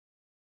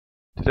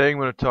Today I'm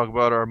going to talk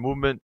about our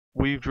movement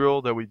weave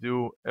drill that we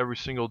do every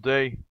single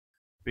day.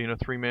 Being a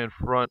three-man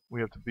front,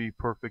 we have to be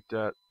perfect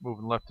at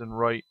moving left and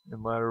right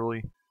and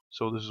laterally.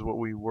 So this is what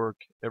we work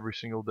every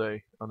single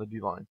day on the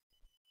D-line.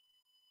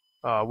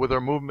 With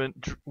our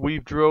movement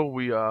weave drill,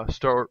 we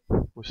start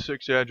with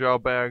 6 agile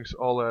bags,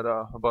 all at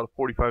about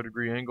a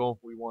 45-degree angle.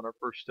 We want our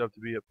first step to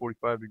be at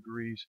 45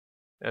 degrees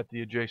at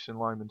the adjacent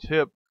lineman's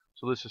hip.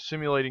 So this is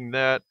simulating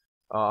that.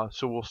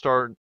 So we'll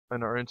start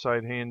in our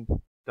inside hand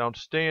down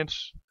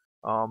stance.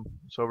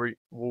 We'll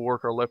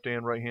work our left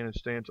hand, right handed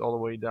stance all the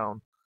way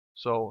down.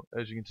 So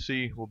as you can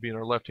see, we'll be in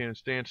our left-handed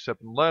stance,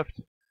 stepping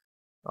left.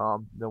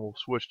 Then we'll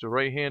switch to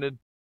right-handed,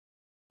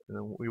 and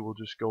then we will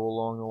just go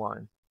along the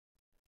line.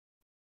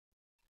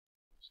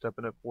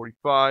 Stepping at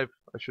 45,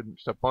 I shouldn't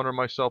step under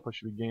myself. I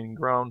should be gaining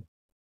ground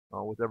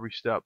with every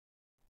step.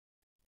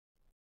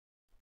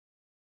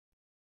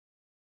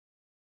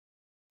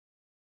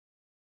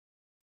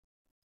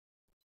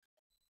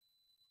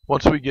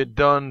 Once we get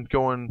done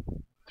going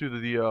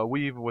through the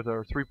weave with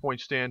our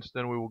 3-point stance,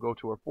 then we will go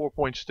to our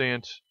 4-point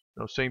stance.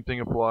 Same thing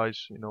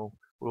applies.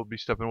 We'll be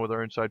stepping with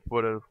our inside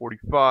foot at a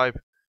 45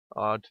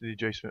 to the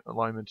adjacent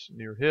alignments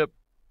near hip.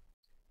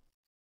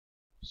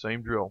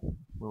 Same drill.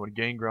 We want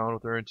to gain ground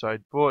with our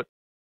inside foot,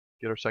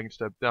 get our second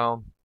step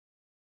down.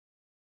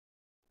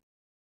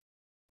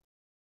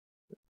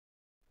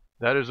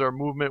 That is our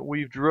movement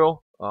weave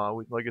drill.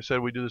 Like I said,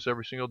 we do this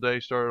every single day.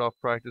 Started off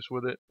practice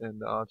with it,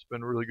 and it's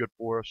been really good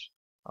for us.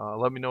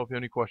 Let me know if you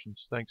have any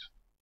questions. Thanks.